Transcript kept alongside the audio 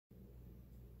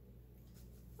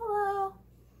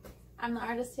I'm the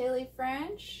artist Halie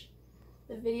French.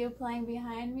 The video playing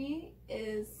behind me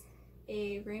is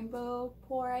a rainbow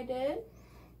pour I did.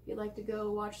 If you'd like to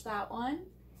go watch that one.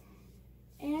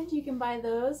 And you can buy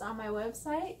those on my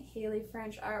website,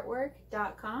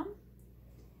 haliefrenchartwork.com.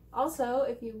 Also,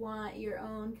 if you want your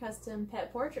own custom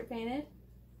pet portrait painted,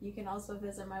 you can also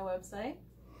visit my website.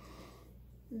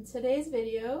 And today's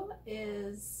video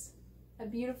is a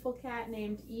beautiful cat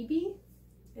named Eabie.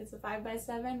 It's a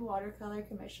 5x7 watercolor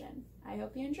commission. I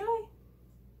hope you enjoy.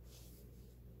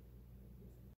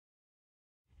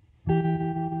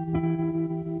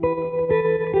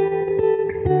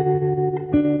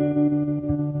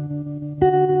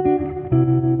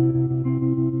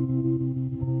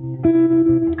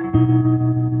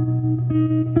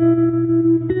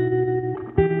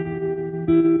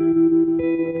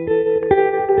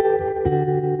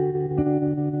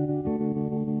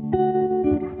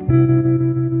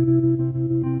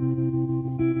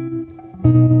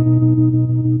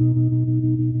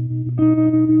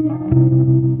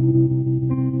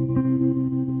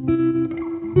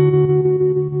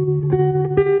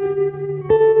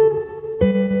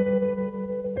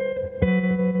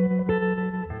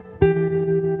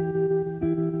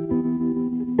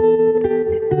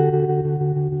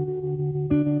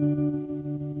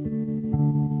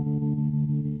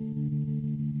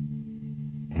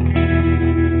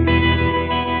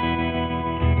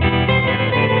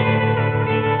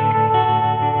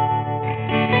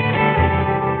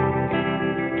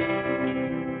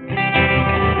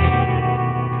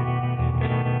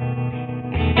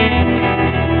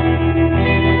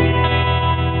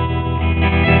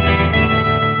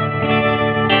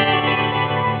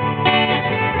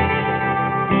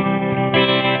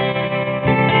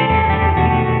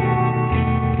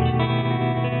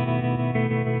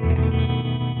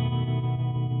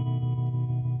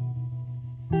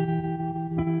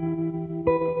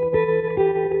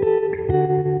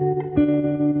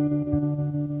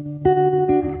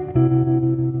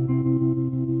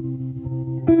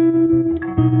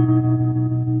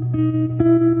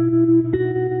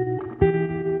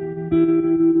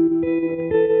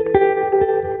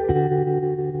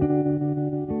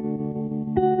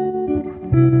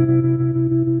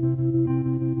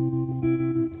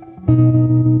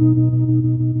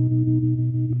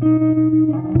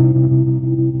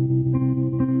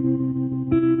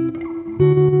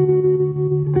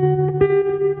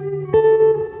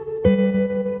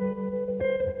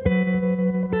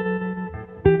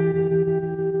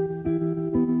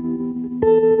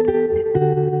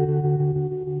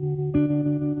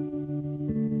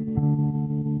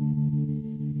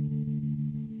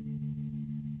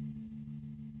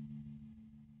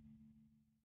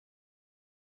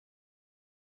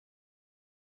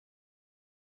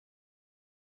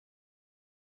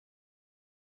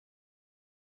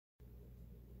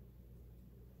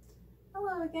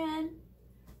 Hello again.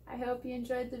 I hope you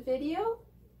enjoyed the video.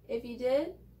 If you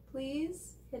did,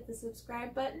 please hit the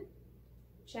subscribe button.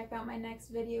 Check out my next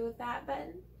video with that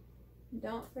button.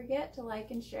 Don't forget to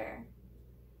like and share.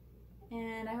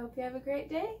 And I hope you have a great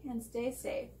day and stay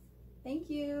safe. Thank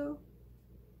you.